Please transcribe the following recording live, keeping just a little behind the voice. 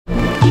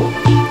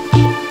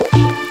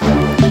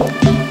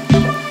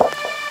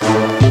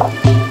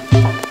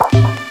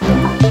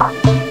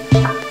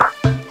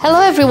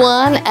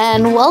everyone,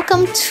 and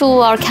welcome to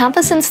our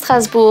campus in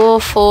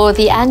Strasbourg for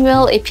the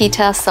annual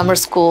EPITA Summer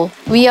School.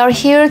 We are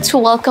here to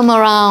welcome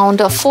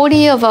around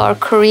 40 of our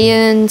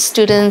Korean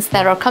students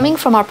that are coming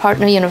from our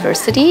partner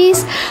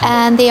universities,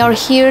 and they are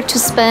here to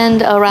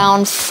spend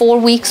around 4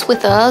 weeks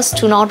with us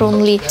to not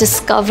only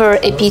discover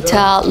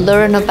EPITA,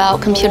 learn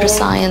about computer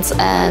science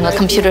and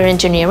computer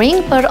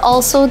engineering, but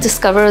also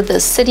discover the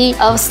city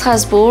of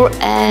Strasbourg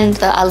and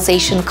the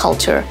Alsatian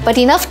culture. But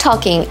enough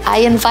talking, I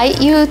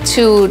invite you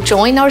to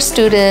join our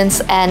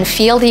students and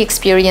feel the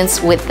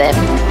experience with them.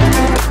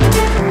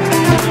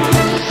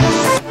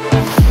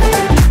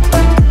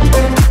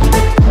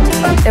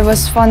 It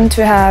was fun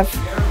to have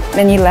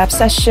many lab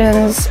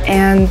sessions,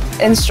 and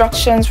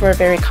instructions were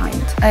very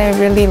kind. I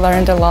really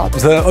learned a lot.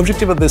 The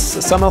objective of this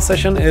summer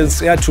session is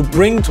to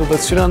bring to the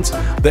students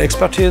the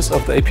expertise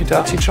of the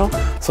EPITA teacher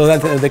so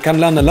that they can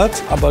learn a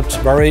lot about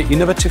very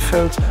innovative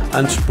fields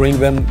and bring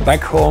them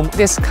back home.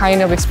 This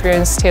kind of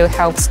experience still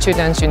helps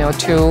students,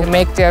 to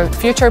make their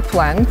future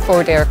plan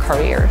for their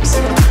careers.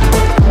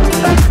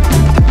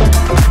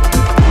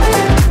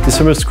 The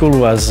summer school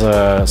was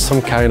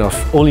some kind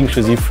of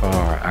all-inclusive for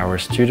our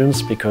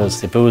students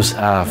because they both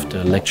have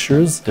the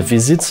lectures, the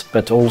visits,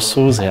 but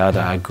also they had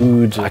a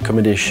good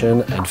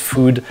accommodation and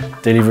food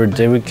delivered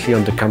directly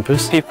on the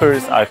campus. People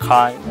are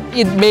kind.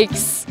 It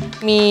makes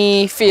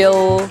me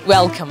feel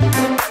welcome.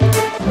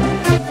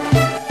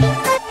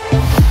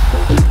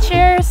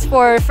 Cheers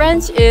for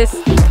French is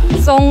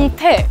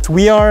santé.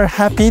 We are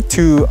happy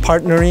to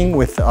partnering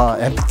with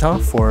EPITA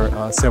for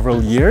several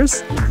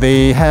years.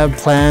 They have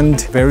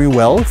planned very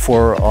well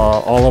for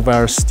all of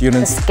our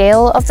students. The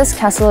scale of this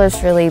castle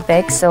is really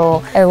big,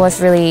 so it was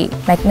really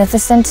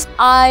magnificent.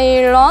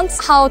 I learned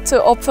how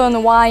to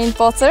open wine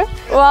bottle.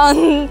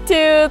 1,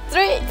 2,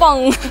 3,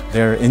 bang!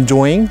 They're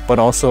enjoying, but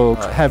also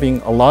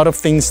having a lot of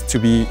things to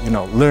be,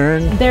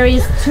 learned. There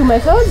is 2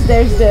 methods.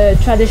 There's the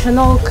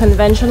traditional,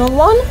 conventional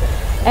one,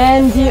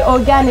 and the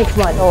organic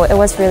one. So it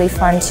was really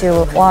fun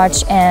to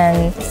watch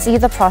and see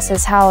the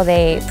process, how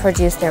they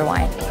produce their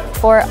wine.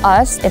 For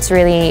us, it's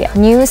really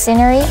new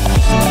scenery.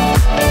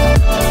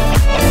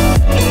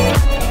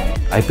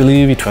 I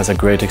believe it was a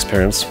great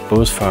experience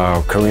both for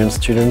our Korean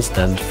students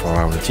and for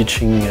our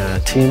teaching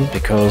team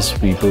because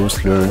we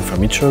both learned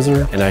from each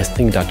other, and I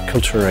think that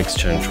cultural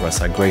exchange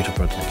was a great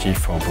opportunity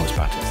for both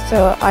parties.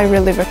 So I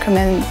really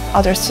recommend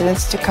other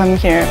students to come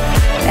here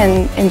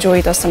and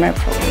enjoy the summer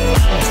program.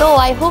 So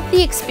I hope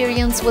the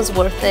experience was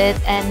worth it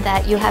and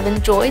that you have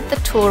enjoyed the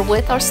tour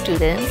with our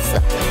students.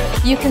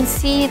 You can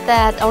see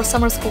that our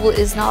summer school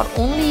is not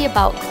only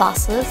about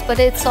classes, but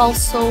it's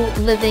also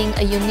living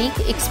a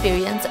unique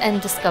experience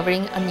and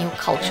discovering a new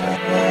culture.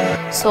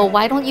 So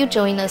why don't you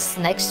join us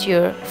next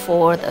year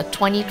for the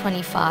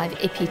 2025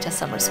 EPITA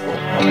Summer School?